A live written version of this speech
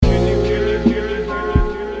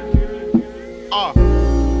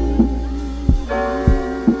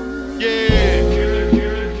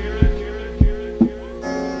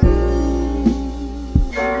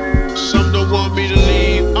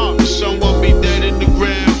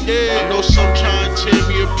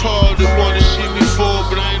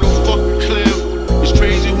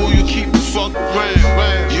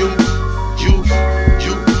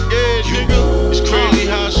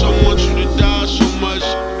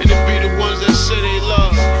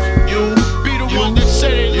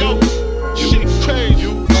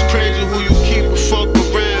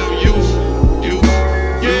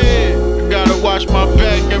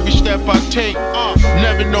step I take.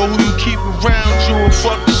 Never know who you keep around you, a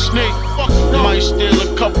fucking snake. Might steal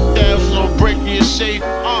a couple thousand or break your safe.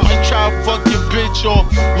 Might try to fuck your bitch or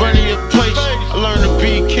run in your place. I learned to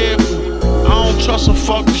be careful. I don't trust a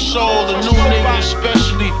fucking soul, a new nigga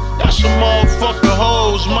especially. Got some motherfucking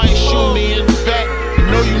hoes, might shoot me in the back. You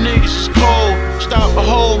know you niggas is cold. Stop a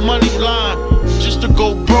whole money line just to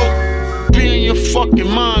go broke. Being your fucking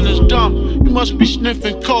mind is dumb. You must be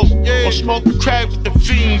sniffing coke or smoking crack with the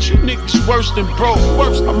fiends. You niggas worse than broke.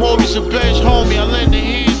 I'm always a best homie. I lend a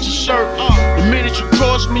hand to serve. The minute you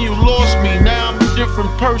crossed me, you lost me. Now I'm a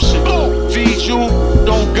different person. Feed you,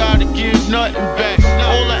 don't gotta give nothing back.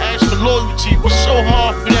 All I ask for loyalty. What's so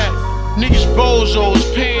hard for that? Niggas bozos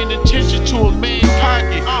paying attention to a man's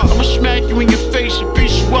pocket. I'ma smack you in your face and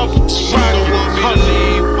beat you up with the side.